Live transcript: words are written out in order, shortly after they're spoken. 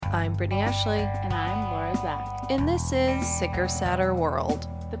I'm Brittany Ashley. And I'm Laura Zach. And this is Sicker, Sadder World,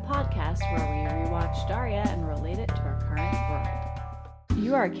 the podcast where we rewatch Daria and relate it to our current world.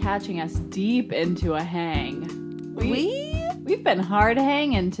 You are catching us deep into a hang. We've been hard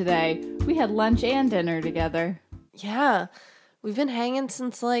hanging today. We had lunch and dinner together. Yeah. We've been hanging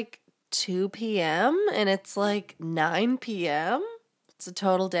since like 2 p.m. and it's like 9 p.m. It's a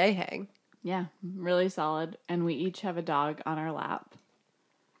total day hang. Yeah, really solid. And we each have a dog on our lap.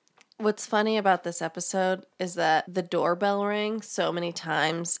 What's funny about this episode is that the doorbell rang so many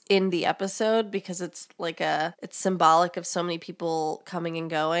times in the episode because it's symbolic of so many people coming and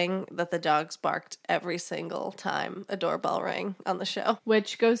going that the dogs barked every single time a doorbell rang on the show.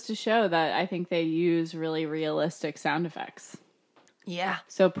 Which goes to show that I think they use really realistic sound effects. Yeah.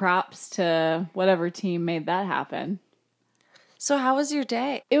 So props to whatever team made that happen. So how was your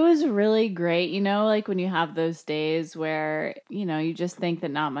day? It was really great. You know, like when you have those days where, you know, you just think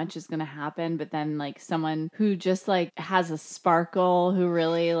that not much is going to happen, but then like someone who just like has a sparkle, who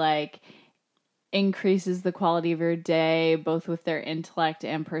really like increases the quality of your day, both with their intellect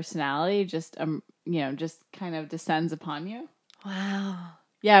and personality, just, just kind of descends upon you. Wow.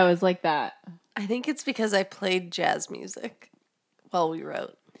 Yeah, it was like that. I think it's because I played jazz music while we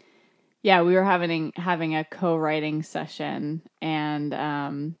wrote. Yeah, we were having a co-writing session, and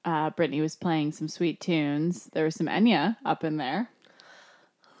Brittany was playing some sweet tunes. There was some Enya up in there.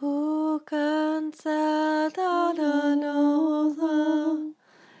 Oh,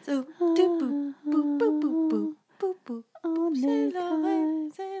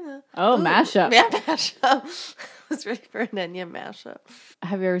 mashup. Yeah, mashup. I was ready for an Enya mashup.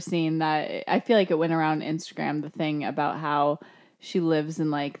 Have you ever seen that? I feel like it went around Instagram, the thing about how she lives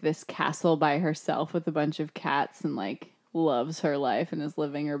in like this castle by herself with a bunch of cats and like loves her life and is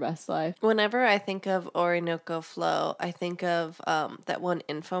living her best life. Whenever I think of Orinoco Flow, I think of that one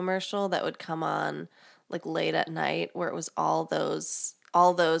infomercial that would come on like late at night where it was all those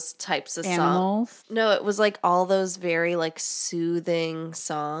types of Animals? songs. No, it was like all those very like soothing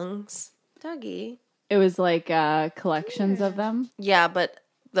songs. Doggy. It was like collections of them. Yeah, but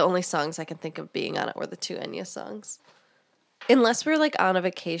the only songs I can think of being on it were the two Enya songs. Unless we're like on a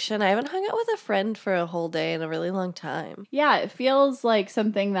vacation. I haven't hung out with a friend for a whole day in a really long time. Yeah, it feels like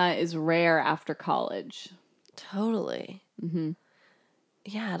something that is rare after college. Totally. Mm-hmm.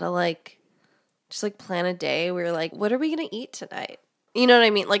 Yeah, to like just like plan a day where you're like, what are we going to eat tonight? You know what I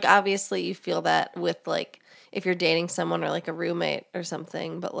mean? Like obviously you feel that with like if you're dating someone or like a roommate or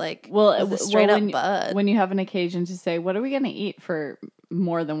something, but like straight up bud. When you have an occasion to say, what are we going to eat for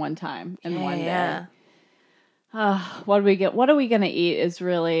more than one time in one day? What do we get? What are we going to eat is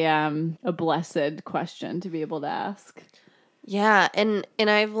really a blessed question to be able to ask. Yeah, and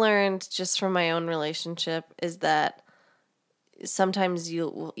I've learned just from my own relationship is that sometimes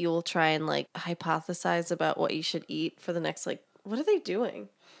you will try and like hypothesize about what you should eat for the next like what are they doing?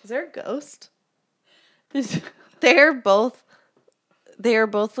 Is there a ghost? They are both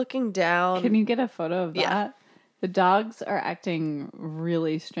looking down. Can you get a photo of that? Yeah. The dogs are acting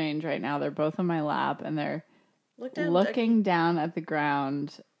really strange right now. They're both on my lap and they're looking down at the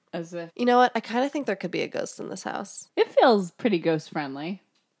ground as if... You know what? I kind of think there could be a ghost in this house. It feels pretty ghost-friendly.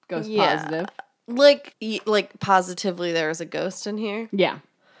 Ghost-positive. Like positively there is a ghost in here? Yeah.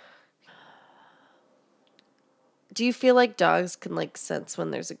 Do you feel like dogs can like sense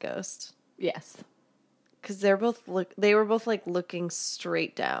when there's a ghost? Yes. Because they were both like looking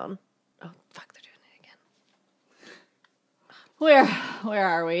straight down. Oh, fuck, they're doing it again. Where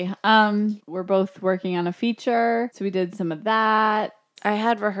are we? We're both working on a feature, so we did some of that. I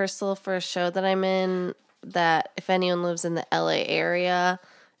had rehearsal for a show that I'm in that if anyone lives in the LA area,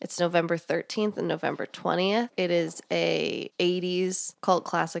 it's November 13th and November 20th. It is a 80s cult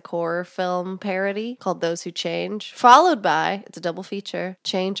classic horror film parody called Those Who Change, followed by, it's a double feature,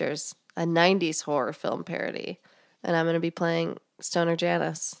 Changers, a 90s horror film parody. And I'm going to be playing Stoner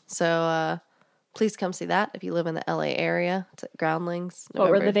Janice. So, please come see that if you live in the LA area. It's at Groundlings. What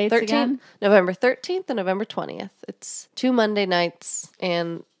were the dates again? November 13th and November 20th. It's 2 Monday nights,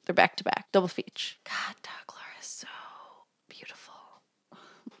 and they're back-to-back. Double feature. God, Dog Laura is so beautiful.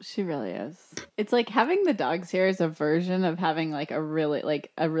 She really is. It's like having the dogs here is a version of having like a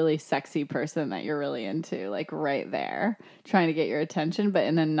really sexy person that you're really into, like right there, trying to get your attention, but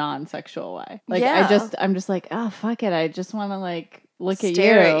in a non-sexual way. Like yeah. I'm just like, oh, fuck it. I just want to like...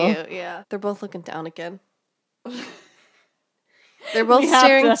 Stare at you, yeah. They're both looking down again. They're both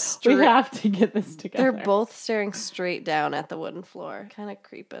staring straight. We have to get this together. They're both staring straight down at the wooden floor, kind of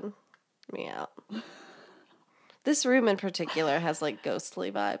creeping me out. This room in particular has like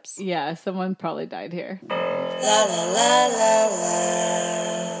ghostly vibes. Yeah, someone probably died here. La la la la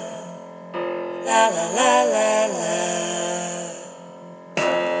la. La la la la la.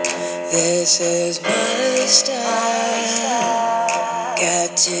 This is my style.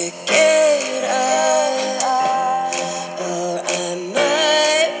 Got to get up, or I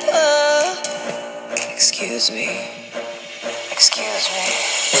might fall. Excuse me. Excuse me.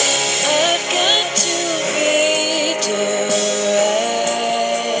 I've got to be direct.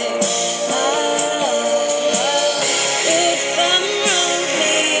 If I'm wrong,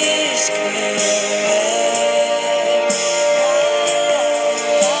 please correct.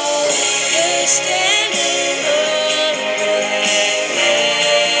 You're standing on the right.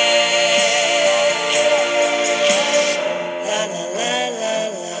 La la la la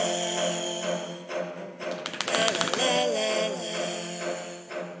la. La la la la la.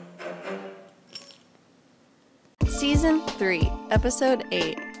 Season 3, Episode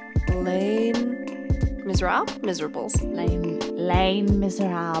 8, Lane Miserables. Lane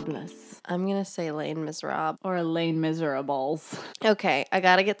Miserables. I'm going to say Lane Miserable. Or Lane Miserables. Okay, I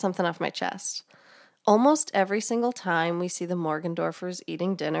gotta get something off my chest. Almost every single time we see the Morgendorfers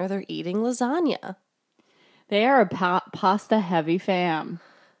eating dinner, they're eating lasagna. They are a pasta-heavy fam.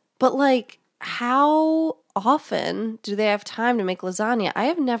 But, like, how often do they have time to make lasagna? I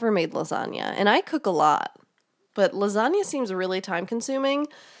have never made lasagna, and I cook a lot. But lasagna seems really time-consuming.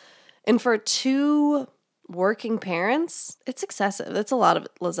 And for 2 working parents, it's excessive. It's a lot of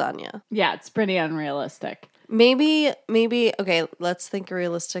lasagna. Yeah, it's pretty unrealistic. Maybe, okay, let's think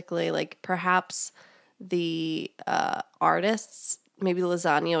realistically. Like, perhaps the artists, maybe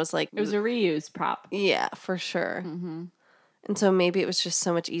lasagna was like... It was a reuse prop. Yeah, for sure. Mm-hmm. And so maybe it was just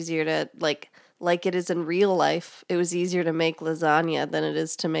so much easier to, like it is in real life, it was easier to make lasagna than it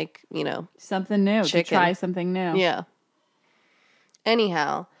is to make, Something new. Chicken. To try something new. Yeah.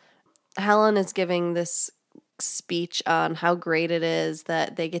 Anyhow, Helen is giving this speech on how great it is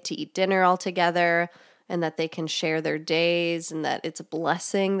that they get to eat dinner all together and that they can share their days and that it's a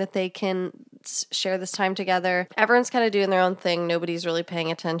blessing that they can share this time together. Everyone's kind of doing their own thing. Nobody's really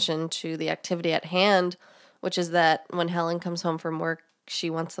paying attention to the activity at hand, which is that when Helen comes home from work, she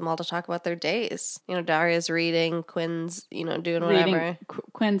wants them all to talk about their days. Daria's reading, Quinn's, doing whatever.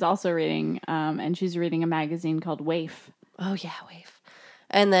 Quinn's also reading, and she's reading a magazine called Waif. Oh, yeah, Waif.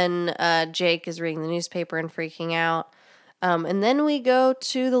 And then Jake is reading the newspaper and freaking out. And then we go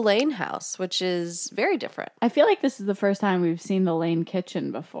to the Lane house, which is very different. I feel like this is the first time we've seen the Lane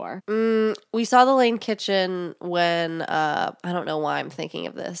kitchen before. We saw the Lane kitchen when, I don't know why I'm thinking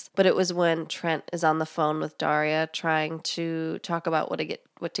of this, but it was when Trent is on the phone with Daria trying to talk about what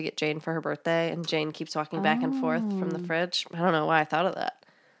to get Jane for her birthday, and Jane keeps walking back and forth from the fridge. I don't know why I thought of that.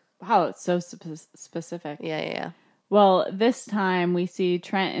 Wow, it's so specific. Yeah. Well, this time we see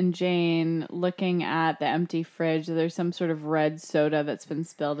Trent and Jane looking at the empty fridge. There's some sort of red soda that's been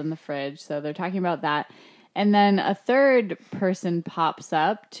spilled in the fridge. So they're talking about that. And then a third person pops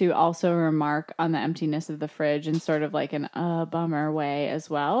up to also remark on the emptiness of the fridge in sort of like an bummer way as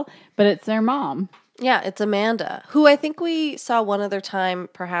well. But it's their mom. Yeah, it's Amanda, who I think we saw one other time,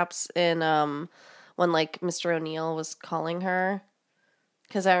 perhaps in when like Mr. O'Neill was calling her.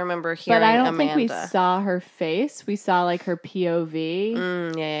 Because I remember hearing But I don't Amanda. think we saw her face. We saw like her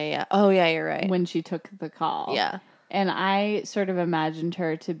POV. Yeah. Oh, yeah, you're right. When she took the call. Yeah. And I sort of imagined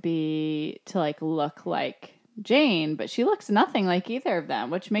her to look like Jane, but she looks nothing like either of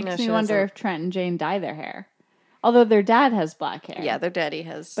them, which makes me wonder if Trent and Jane dye their hair. Although their dad has black hair. Yeah, their daddy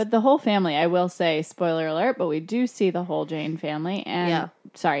has. But the whole family, I will say, spoiler alert, but we do see the whole Lane family.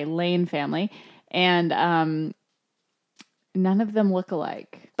 And, none of them look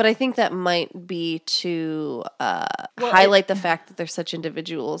alike. But I think that might be to highlight the fact that they're such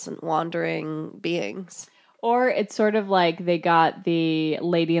individuals and wandering beings. Or it's sort of like they got the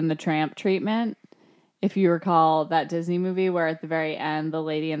Lady and the Tramp treatment. If you recall that Disney movie where at the very end, the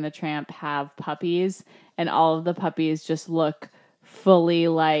Lady and the Tramp have puppies and all of the puppies just look fully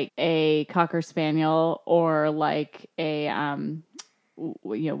like a Cocker Spaniel or like a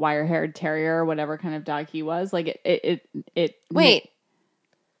wire-haired terrier or whatever kind of dog he was. Like it. Wait,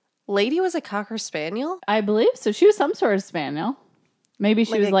 Lady was a Cocker Spaniel? I believe so. She was some sort of spaniel. Maybe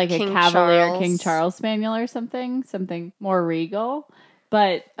she was like a Cavalier King Charles Spaniel or something more regal.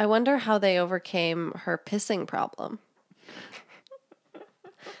 But I wonder how they overcame her pissing problem.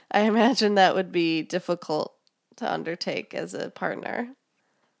 I imagine that would be difficult to undertake as a partner.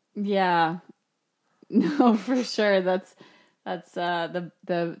 Yeah. No, for sure. That's the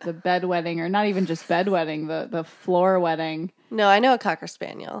bedwetting, or not even just bedwetting, the floor wetting. No, I know a Cocker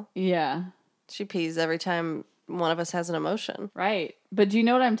Spaniel. Yeah. She pees every time one of us has an emotion. Right. But do you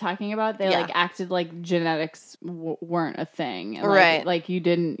know what I'm talking about? They Yeah. like acted like genetics weren't a thing. And Right. Like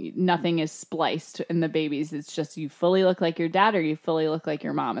nothing is spliced in the babies. It's just you fully look like your dad or you fully look like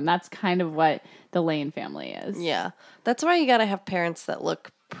your mom. And that's kind of what the Lane family is. Yeah. That's why you got to have parents that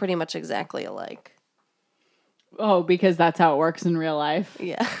look pretty much exactly alike. Oh, because that's how it works in real life.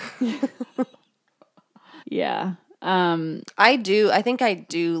 Yeah. Yeah. I think I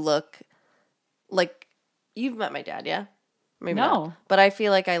do look like you've met my dad, yeah? Maybe No. not. But I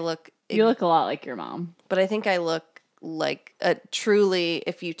feel like I look You look a lot like your mom. but I think I look like truly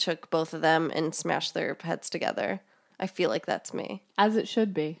if you took both of them and smashed their heads together. I feel like that's me. As it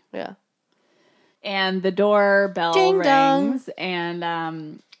should be. Yeah. And the doorbell Ding dong. rings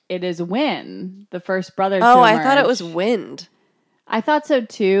and it is Win, the first brother to Oh, I thought it emerge. was wind. I thought so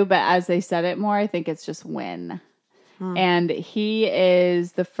too, but as they said it more, I think it's just Win. And he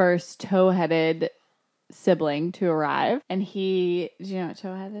is the first toe-headed sibling to arrive. And do you know what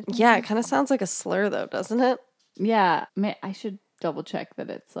toe-headed means? Yeah, it kind of sounds like a slur though, doesn't it? Yeah. I should double check that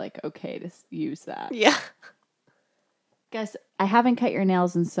it's like okay to use that. Yeah. Guys, I haven't cut your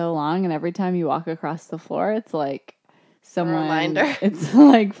nails in so long, and every time you walk across the floor, it's like someone. reminder. It's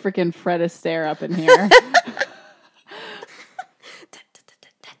like freaking Fred Astaire up in here.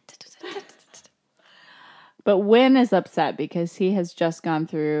 But Win is upset because he has just gone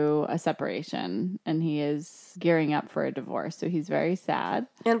through a separation and he is gearing up for a divorce. So he's very sad.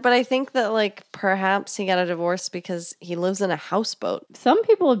 But I think that like perhaps he got a divorce because he lives in a houseboat. Some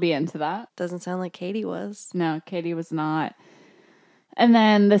people would be into that. Doesn't sound like Katie was. No, Katie was not. And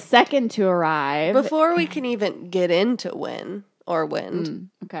then the second to arrive. Before we can even get into Win or Wind,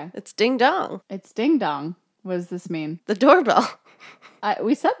 Okay. it's Ding Dong, It's Ding Dong. What does this mean? the doorbell.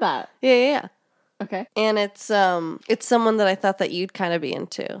 We said that. Yeah. Okay. And it's someone that I thought that you'd kind of be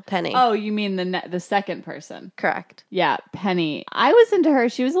into, Penny. Oh, you mean the second person? Correct. Yeah, Penny. I was into her.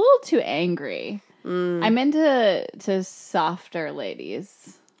 She was a little too angry. I'm into softer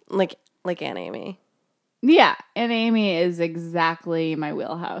ladies. Like Aunt Amy. Yeah, and Amy is exactly my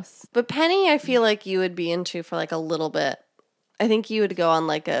wheelhouse. But Penny, I feel like you would be into for like a little bit. I think you would go on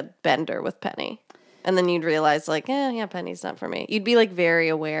like a bender with Penny. And then you'd realize like, yeah, Penny's not for me. You'd be like very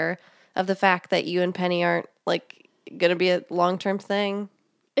aware of the fact that you and Penny aren't like going to be a long-term thing.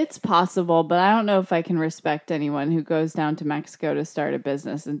 It's possible, but I don't know if I can respect anyone who goes down to Mexico to start a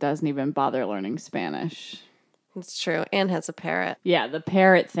business and doesn't even bother learning Spanish. It's true. Anne has a parrot. Yeah, the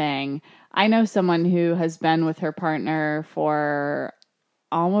parrot thing. I know someone who has been with her partner for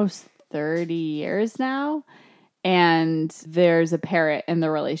almost 30 years now. And there's a parrot in the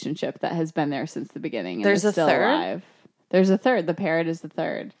relationship that has been there since the beginning. And There's is a still third? alive. There's a third. The parrot is the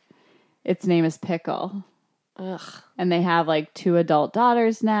third. Its name is Pickle. Ugh. And they have like 2 adult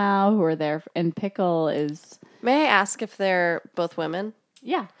daughters now who are there. And Pickle is, May I ask if they're both women?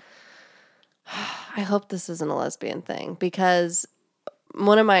 yeah. I hope this isn't a lesbian thing because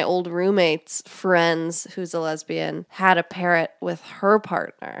one of my old roommates' friends who's a lesbian had a parrot with her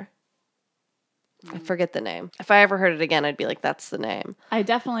partner. I forget the name. If I ever heard it again, I'd be like, that's the name. I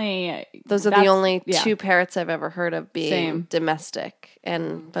definitely. Those are the that's- only yeah. 2 parrots I've ever heard of being Same. domestic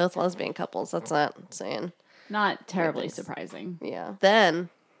and both lesbian couples. That's not saying. Not terribly surprising. Yeah. Then,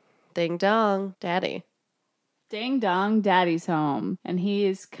 ding dong, daddy. Ding dong, daddy's home. And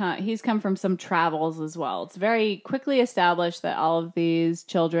he's come from some travels as well. It's very quickly established that all of these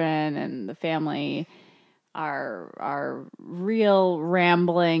children and the family are real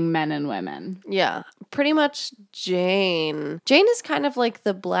rambling men and women. Yeah, pretty much Jane. Jane is kind of like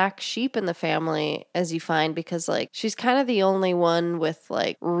the black sheep in the family, as you find, because like she's kind of the only one with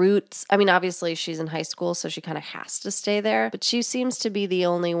like roots. I mean, obviously she's in high school, so she kind of has to stay there, but she seems to be the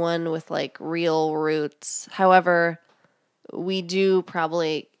only one with like real roots. However, we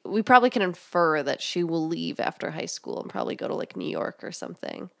probably can infer that she will leave after high school and probably go to like New York or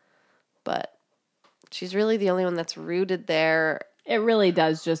something. But she's really the only one that's rooted there. It really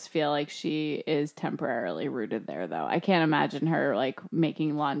does just feel like she is temporarily rooted there, though. I can't imagine her like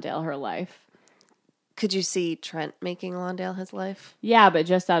making Lawndale her life. Could you see Trent making Lawndale his life? Yeah, but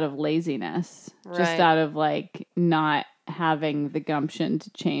just out of laziness, just Right. out of like not having the gumption to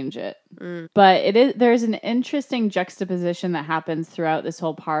change it. But there's an interesting juxtaposition that happens throughout this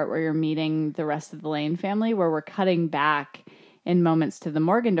whole part where you're meeting the rest of the Lane family, where we're cutting back in moments to the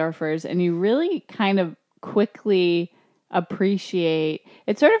Morgendorfers, and you really kind of quickly appreciate.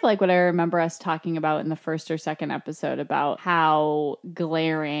 It's sort of like what I remember us talking about in the first or second episode about how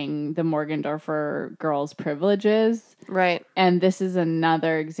glaring the Morgendorfer girls' privilege is. Right. And this is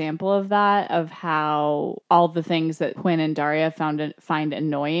another example of that, of how all the things that Quinn and Daria find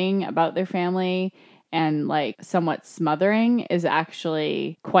annoying about their family and like somewhat smothering is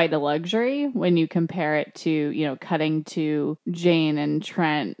actually quite a luxury when you compare it to, you know, cutting to Jane and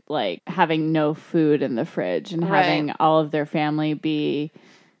Trent like having no food in the fridge and Right. having all of their family be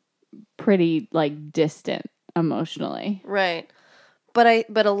pretty like distant emotionally. Right. But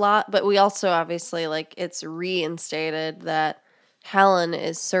we also obviously, like, it's reinstated that Helen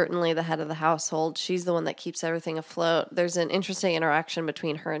is certainly the head of the household. She's the one that keeps everything afloat. There's an interesting interaction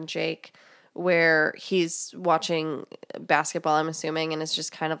between her and Jake where he's watching basketball, I'm assuming, and is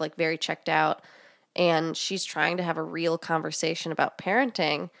just kind of like very checked out. And she's trying to have a real conversation about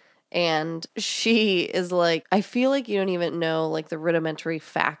parenting. And she is like, I feel like you don't even know like the rudimentary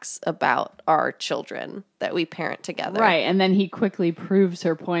facts about our children that we parent together. Right. And then he quickly proves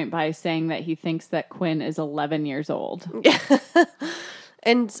her point by saying that he thinks that Quinn is 11 years old.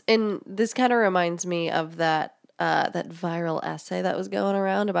 And this kind of reminds me of that viral essay that was going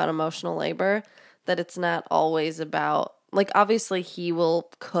around about emotional labor, that it's not always about, like, obviously he will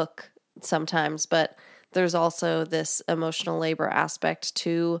cook sometimes, but there's also this emotional labor aspect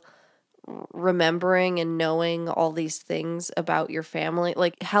to remembering and knowing all these things about your family.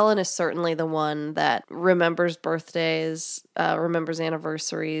 Like, Helen is certainly the one that remembers birthdays, remembers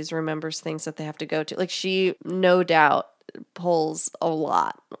anniversaries, remembers things that they have to go to. Like, she no doubt pulls a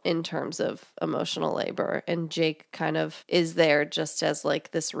lot in terms of emotional labor, and Jake kind of is there just as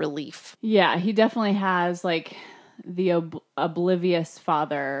like this relief. Yeah, he definitely has like the oblivious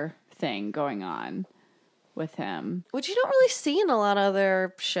father thing going on with him. Which you don't really see in a lot of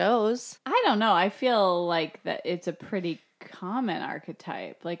other shows. I don't know. I feel like that it's a pretty common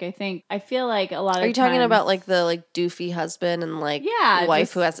archetype. Like I feel like a lot of Are you talking times- about like the like doofy husband and like Yeah, wife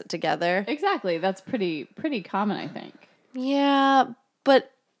just- who has it together? Exactly. That's pretty common, I think. Yeah,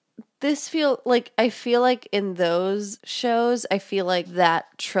 but this I feel like in those shows, I feel like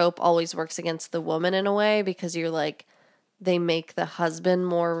that trope always works against the woman in a way, because you're like, they make the husband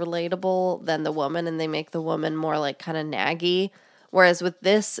more relatable than the woman, and they make the woman more like kind of naggy. Whereas with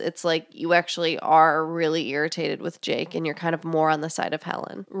this, it's like you actually are really irritated with Jake and you're kind of more on the side of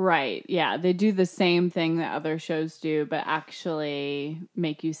Helen. Right. Yeah. They do the same thing that other shows do, but actually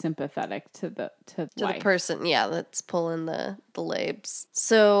make you sympathetic to the The person, yeah, that's pulling the labes.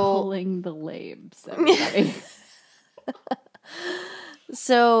 So pulling the labes, everybody.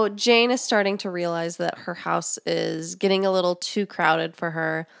 So Jane is starting to realize that her house is getting a little too crowded for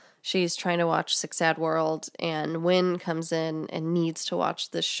her. She's trying to watch Sick Sad World, and Wynn comes in and needs to watch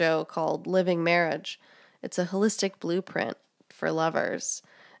this show called Living Marriage. It's a holistic blueprint for lovers.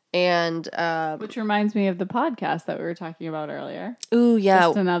 And Which reminds me of the podcast that we were talking about earlier. ooh, yeah.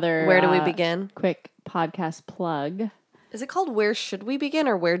 Just another Where do we begin? quick podcast plug. Is it called Where Should We Begin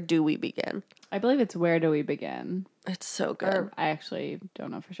or Where Do We Begin? I believe it's Where Do We Begin? It's so good. Or I actually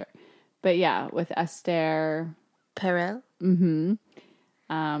don't know for sure. But yeah, with Esther Perel?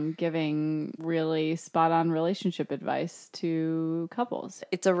 giving really spot on relationship advice to couples.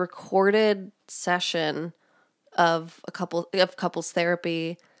 It's a recorded session of couples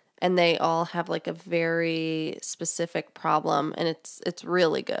therapy, and they all have like a very specific problem, and it's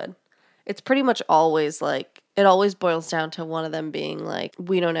really good. It's pretty much always like, it always boils down to one of them being like,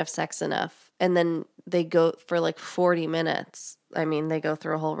 we don't have sex enough. And then they go for like 40 minutes. I mean, they go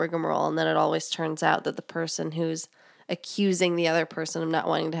through a whole rigmarole, and then it always turns out that the person who's accusing the other person of not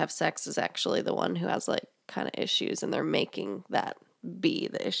wanting to have sex is actually the one who has like kind of issues, and they're making that be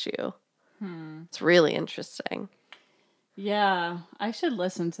the issue. It's really interesting. Yeah, I should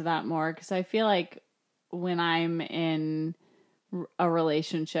listen to that more because I feel like when I'm in a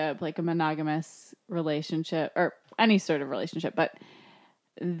relationship, like a monogamous relationship or any sort of relationship, but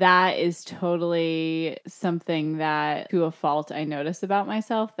that is totally something that to a fault I notice about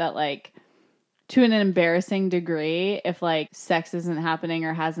myself, that like to an embarrassing degree, if like sex isn't happening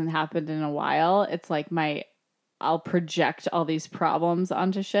or hasn't happened in a while, it's like I'll project all these problems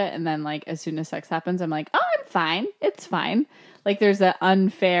onto shit. And then like, as soon as sex happens, I'm like, oh, I'm fine. It's fine. Like there's an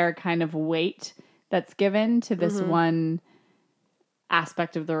unfair kind of weight that's given to this one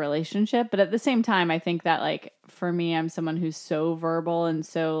aspect of the relationship. But at the same time, I think that like, for me, I'm someone who's so verbal and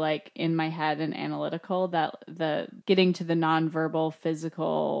so like in my head and analytical that the getting to the nonverbal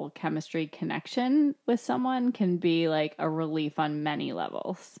physical chemistry connection with someone can be like a relief on many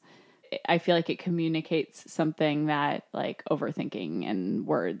levels. I feel like it communicates something that like overthinking and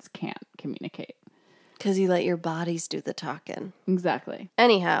words can't communicate. Because you let your bodies do the talking. Exactly.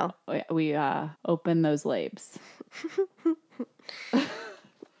 Anyhow. We open those labes.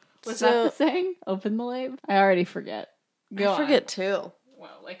 Was So- that the saying? Open the labe? I already forget. Go I on. forget too.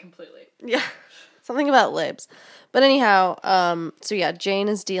 Wow, like completely. Yeah. Something about libs. But anyhow, so yeah, Jane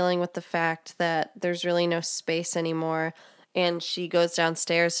is dealing with the fact that there's really no space anymore. And she goes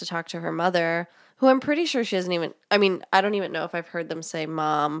downstairs to talk to her mother, who I'm pretty sure she doesn't even, I mean, I don't even know if I've heard them say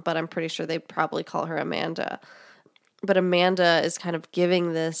mom, but I'm pretty sure they probably call her Amanda. But Amanda is kind of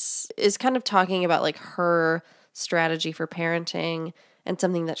is kind of talking about like her strategy for parenting. And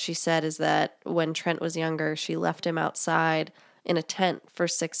something that she said is that when Trent was younger, she left him outside in a tent for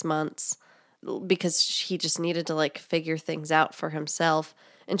 6 months because he just needed to like figure things out for himself.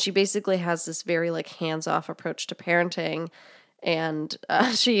 And she basically has this very like hands-off approach to parenting. And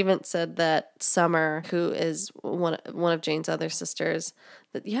she even said that Summer, who is one of Jane's other sisters,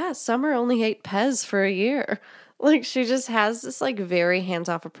 that yeah, Summer only ate Pez for a year. Like she just has this like very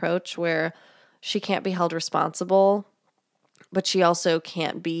hands-off approach where she can't be held responsible, but she also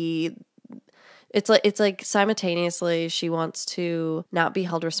can't be. It's like simultaneously she wants to not be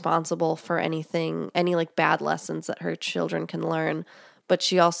held responsible for anything, any like bad lessons that her children can learn, but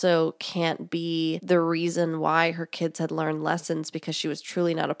she also can't be the reason why her kids had learned lessons because she was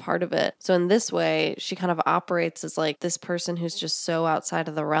truly not a part of it. So in this way, she kind of operates as like this person who's just so outside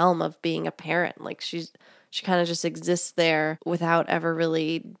of the realm of being a parent. Like she kind of just exists there without ever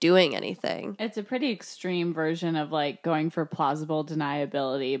really doing anything. It's a pretty extreme version of like going for plausible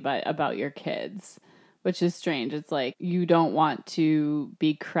deniability, but about your kids, which is strange. It's like you don't want to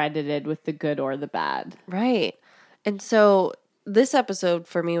be credited with the good or the bad. Right. And so this episode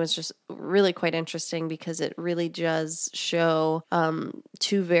for me was just really quite interesting because it really does show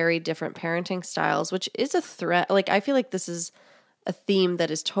two very different parenting styles, which is a threat. Like I feel like this is a theme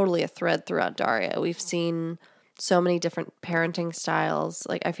that is totally a thread throughout Daria. We've seen so many different parenting styles.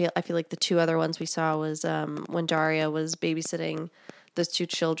 Like I feel like the two other ones we saw was when Daria was babysitting those two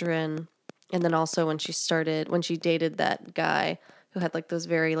children, and then also when she dated that guy who had like those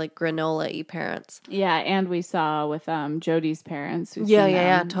very like granola-y parents. Yeah, and we saw with Jodie's parents.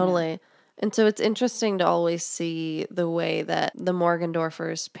 Yeah, totally. And so it's interesting to always see the way that the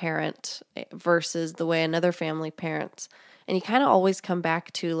Morgendorfers parent versus the way another family parents. And you kind of always come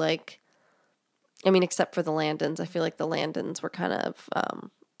back to like, I mean, except for the Landons. I feel like the Landons were kind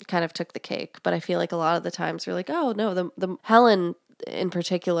of took the cake. But I feel like a lot of the times you're like, oh no, the Helen in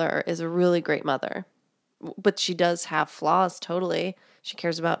particular is a really great mother. But she does have flaws, totally. She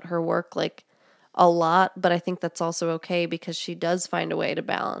cares about her work like a lot, but I think that's also okay because she does find a way to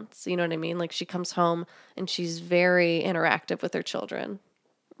balance. You know what I mean? Like she comes home and she's very interactive with her children.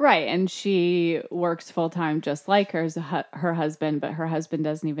 Right, and she works full-time just like her husband, but her husband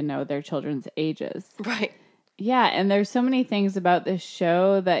doesn't even know their children's ages. Right. Yeah, and there's so many things about this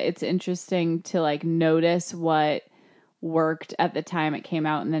show that it's interesting to like notice what worked at the time it came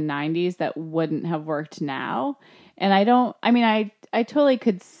out in the 90s that wouldn't have worked now. And I totally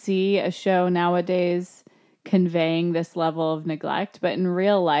could see a show nowadays conveying this level of neglect, but in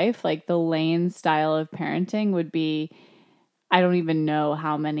real life, like the Lane style of parenting would be, I don't even know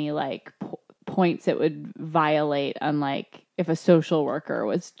how many like points it would violate, unlike if a social worker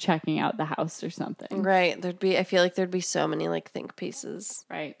was checking out the house or something. Right. I feel like there'd be so many like think pieces.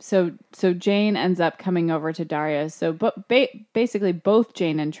 Right. So Jane ends up coming over to Daria. So basically both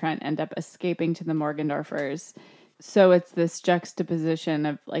Jane and Trent end up escaping to the Morgendorfers. So it's this juxtaposition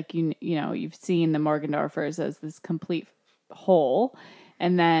of like, you know, you've seen the Morgendorfers as this complete whole.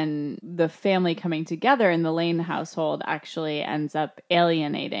 And then the family coming together in the Lane household actually ends up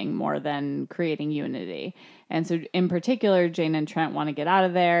alienating more than creating unity. And so in particular, Jane and Trent want to get out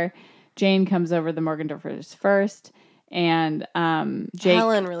of there. Jane comes over the Morgendorfers first. And Jake...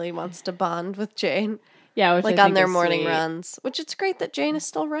 Helen really wants to bond with Jane. Yeah, which like I on think their is morning sweet. runs, which it's great that Jane is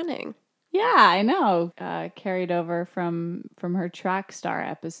still running. Yeah, I know. Carried over from her track star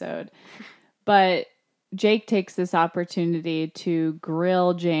episode. But Jake takes this opportunity to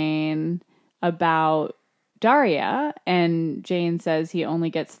grill Jane about Daria, and Jane says he only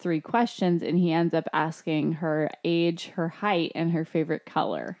gets 3 questions, and he ends up asking her age, her height, and her favorite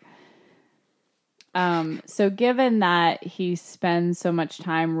color. So given that he spends so much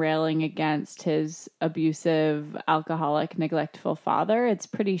time railing against his abusive, alcoholic, neglectful father, it's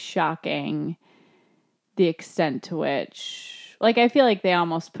pretty shocking the extent to which, like, I feel like they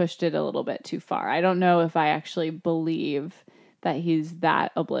almost pushed it a little bit too far. I don't know if I actually believe that he's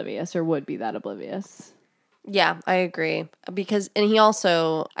that oblivious or would be that oblivious. Yeah, I agree. And he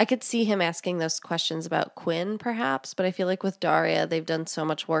also, I could see him asking those questions about Quinn perhaps, but I feel like with Daria, they've done so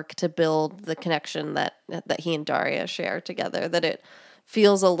much work to build the connection that he and Daria share together that it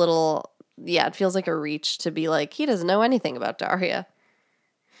feels it feels like a reach to be like, he doesn't know anything about Daria.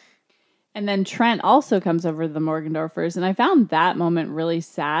 And then Trent also comes over to the Morgendorfers, and I found that moment really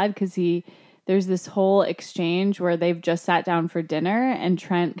sad because there's this whole exchange where they've just sat down for dinner, and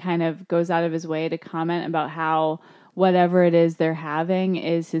Trent kind of goes out of his way to comment about how whatever it is they're having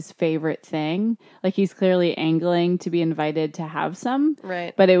is his favorite thing. Like he's clearly angling to be invited to have some,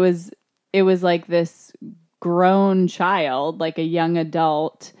 Right. but it was like this grown child, like a young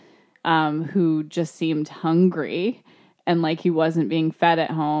adult, who just seemed hungry. And like he wasn't being fed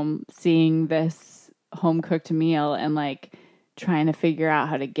at home, seeing this home cooked meal and like trying to figure out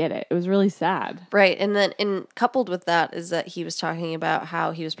how to get it. It was really sad. Right. And then coupled with that is that he was talking about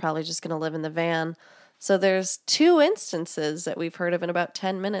how he was probably just going to live in the van. So there's 2 instances that we've heard of in about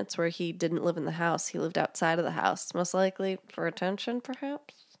 10 minutes where he didn't live in the house. He lived outside of the house, most likely for attention,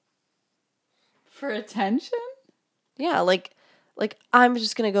 perhaps. For attention? Yeah, like I'm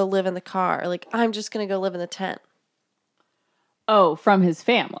just going to go live in the car. Like I'm just going to go live in the tent. Oh, from his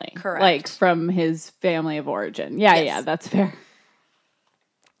family. Correct. Like from his family of origin. Yeah, Yes. yeah, that's fair.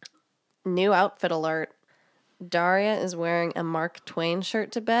 New outfit alert. Daria is wearing a Mark Twain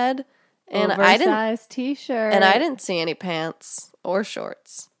shirt to bed, and Oversized t-shirt. I didn't see any pants or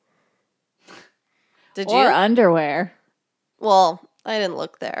shorts. Did or you? underwear. Well, I didn't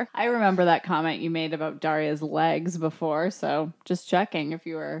look there. I remember that comment you made about Daria's legs before, so just checking if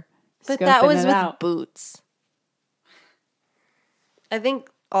you were But scoping that was it with out. boots. I think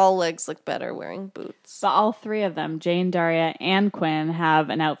all legs look better wearing boots. But all 3 of them, Jane, Daria, and Quinn, have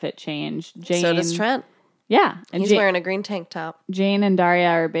an outfit change. Jane, So does Trent. Yeah. And He's wearing a green tank top. Jane and Daria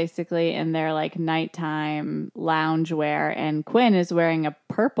are basically in their like nighttime lounge wear, and Quinn is wearing a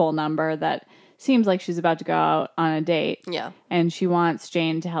purple number that seems like she's about to go out on a date. Yeah. And she wants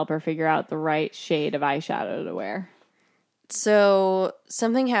Jane to help her figure out the right shade of eyeshadow to wear. So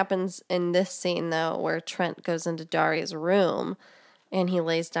something happens in this scene, though, where Trent goes into Daria's room and he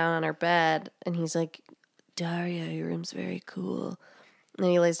lays down on her bed and he's like, Daria, your room's very cool. And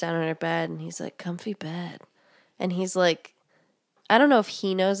then he lays down on her bed and he's like, comfy bed. And he's like, I don't know if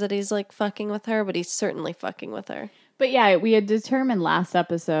he knows that he's like fucking with her, but he's certainly fucking with her. But yeah, we had determined last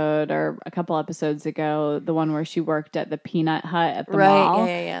episode or a couple episodes ago, the one where she worked at the Peanut Hut at the mall,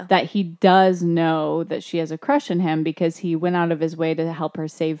 Yeah. that he does know that she has a crush on him because he went out of his way to help her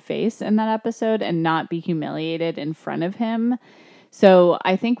save face in that episode and not be humiliated in front of him. So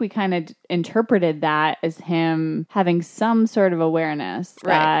I think we kind of interpreted that as him having some sort of awareness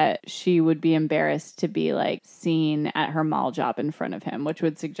that she would be embarrassed to be like seen at her mall job in front of him, which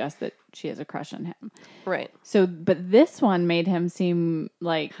would suggest that she has a crush on him. Right. So, but this one made him seem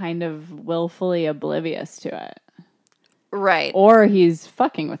like kind of willfully oblivious to it. Right. Or he's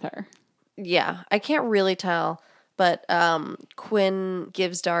fucking with her. Yeah. I can't really tell. But Quinn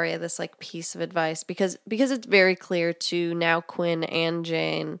gives Daria this like piece of advice because it's very clear to now Quinn and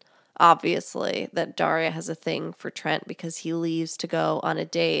Jane, obviously, that Daria has a thing for Trent because he leaves to go on a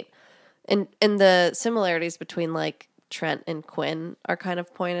date. And the similarities between like Trent and Quinn are kind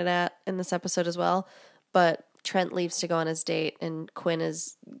of pointed at in this episode as well. But Trent leaves to go on his date and Quinn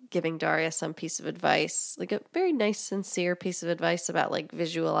is giving Daria some piece of advice, like a very nice, sincere piece of advice about like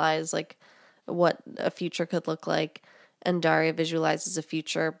visualize like what a future could look like. And Daria visualizes a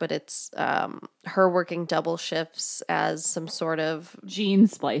future, but it's her working double shifts as some sort of Gene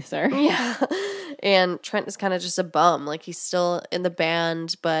splicer. yeah. And Trent is kind of just a bum. Like he's still in the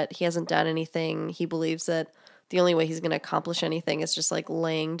band, but he hasn't done anything. He believes that the only way he's going to accomplish anything is just like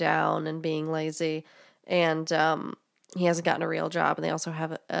laying down and being lazy. And he hasn't gotten a real job. And they also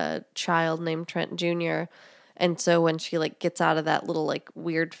have a child named Trent Jr. And so when she like gets out of that little like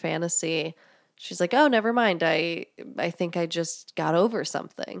weird fantasy, she's like, oh, never mind. I think I just got over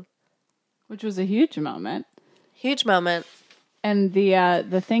something. Which was a huge moment. Huge moment. And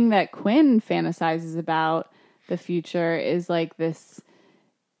the thing that Quinn fantasizes about the future is like this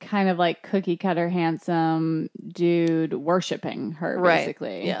kind of like cookie cutter handsome dude worshiping her,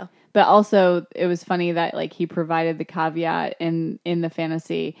 basically. Yeah. But also it was funny that like he provided the caveat in the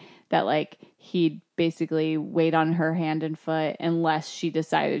fantasy that like he'd basically wait on her hand and foot unless she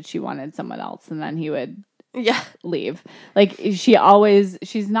decided she wanted someone else, and then he would leave. Like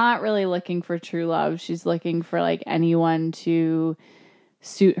she's not really looking for true love. She's looking for like anyone to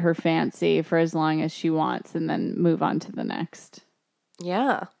suit her fancy for as long as she wants and then move on to the next.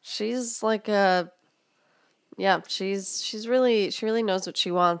 Yeah. She's like she really knows what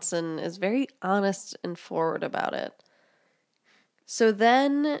she wants and is very honest and forward about it. So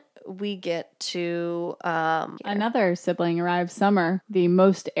then we get to another sibling arrives, Summer, the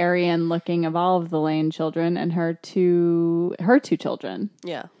most Aryan looking of all of the Lane children, and her two children.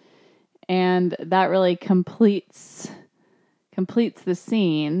 Yeah. And that really completes completes the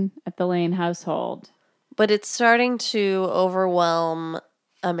scene at the Lane household. But it's starting to overwhelm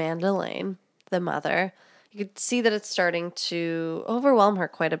Amanda Lane, the mother. You could see that it's starting to overwhelm her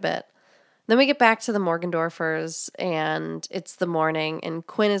quite a bit. Then we get back to the Morgendorfers, and it's the morning, and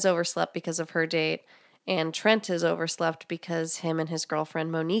Quinn is overslept because of her date, and Trent is overslept because him and his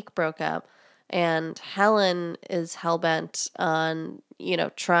girlfriend Monique broke up, and Helen is hellbent on,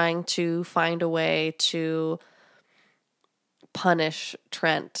 trying to find a way to punish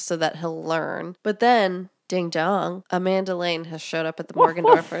Trent so that he'll learn. But then, ding dong, Amanda Lane has showed up at the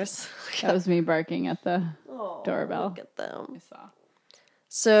Morgendorfers. That was me barking at the doorbell. Look at them. I saw.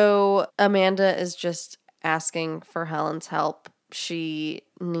 So Amanda is just asking for Helen's help. She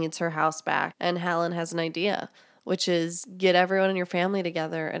needs her house back. And Helen has an idea, which is get everyone in your family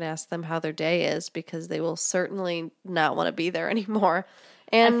together and ask them how their day is, because they will certainly not want to be there anymore.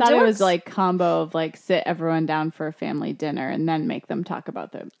 And I thought it was like combo of like sit everyone down for a family dinner and then make them talk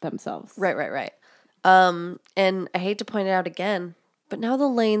about themselves. Right. And I hate to point it out again, but now the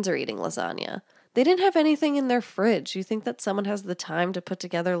Lanes are eating lasagna. They didn't have anything in their fridge. You think that someone has the time to put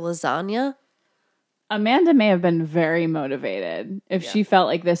together lasagna? Amanda may have been very motivated if she felt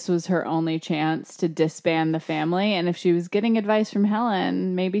like this was her only chance to disband the family. And if she was getting advice from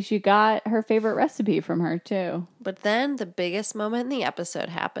Helen, maybe she got her favorite recipe from her too. But then the biggest moment in the episode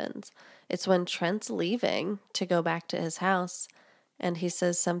happens. It's when Trent's leaving to go back to his house. And he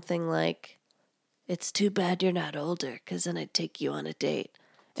says something like, "It's too bad you're not older, because then I'd take you on a date."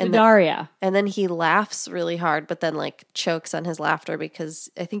 And Daria. And then he laughs really hard, but then like chokes on his laughter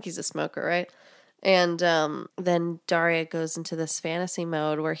because I think he's a smoker, right? And then Daria goes into this fantasy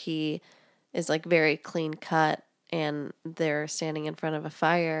mode where he is like very clean cut and they're standing in front of a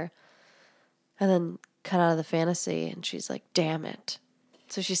fire. And then cut out of the fantasy and she's like, damn it.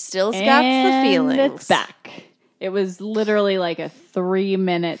 So she still's got the feelings. It's back. It was literally like a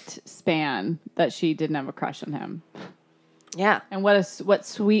 3-minute span that she didn't have a crush on him. Yeah. And what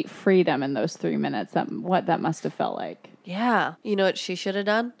sweet freedom in those 3 minutes. What that must have felt like. Yeah. You know what she should have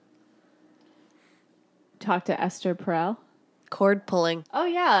done? Talk to Esther Perel. Cord pulling. Oh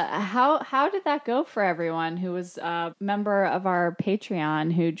yeah. How did that go for everyone who was a member of our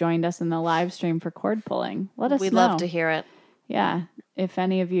Patreon who joined us in the live stream for cord pulling? Let us know. We'd love to hear it. Yeah. If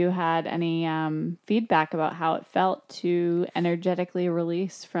any of you had any feedback about how it felt to energetically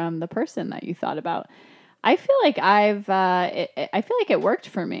release from the person that you thought about. I feel like I feel like it worked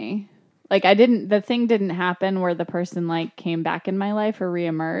for me. Like the thing didn't happen where the person like came back in my life or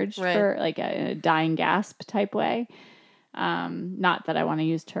reemerged for like a dying gasp type way. Not that I want to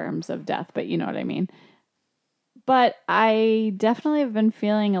use terms of death, but you know what I mean. But I definitely have been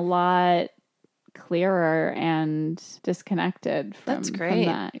feeling a lot clearer and disconnected from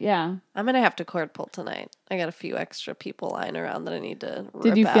that. Yeah. I'm going to have to cord pull tonight. I got a few extra people lying around that I need to rip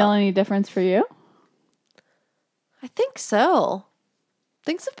Did you out. feel any difference for you? I think so.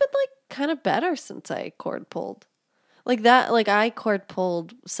 Things have been like kind of better since I cord pulled. Like that, like I cord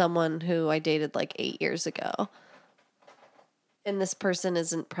pulled someone who I dated like 8 years ago. And this person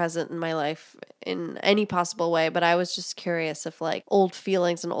isn't present in my life in any possible way, but I was just curious if like old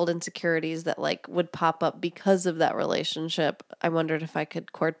feelings and old insecurities that like would pop up because of that relationship, I wondered if I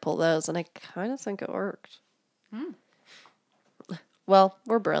could cord pull those, and I kind of think it worked. Well,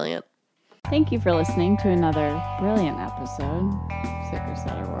 we're brilliant. Thank you for listening to another brilliant episode, Sicker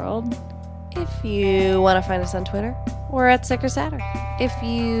Sadder World. If you want to find us on Twitter, we're at Sicker Sadder. If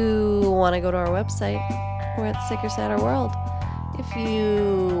you want to go to our website, we're at Sicker Sadder World. If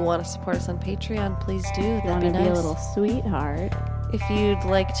you want to support us on Patreon, please do. That'd be nice. Be a little sweetheart. If you'd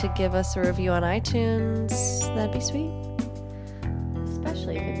like to give us a review on iTunes, that'd be sweet.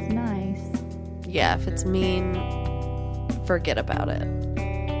 Especially if it's nice. Yeah, if it's mean, forget about it.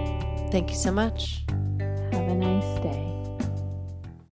 Thank you so much. Have a nice day.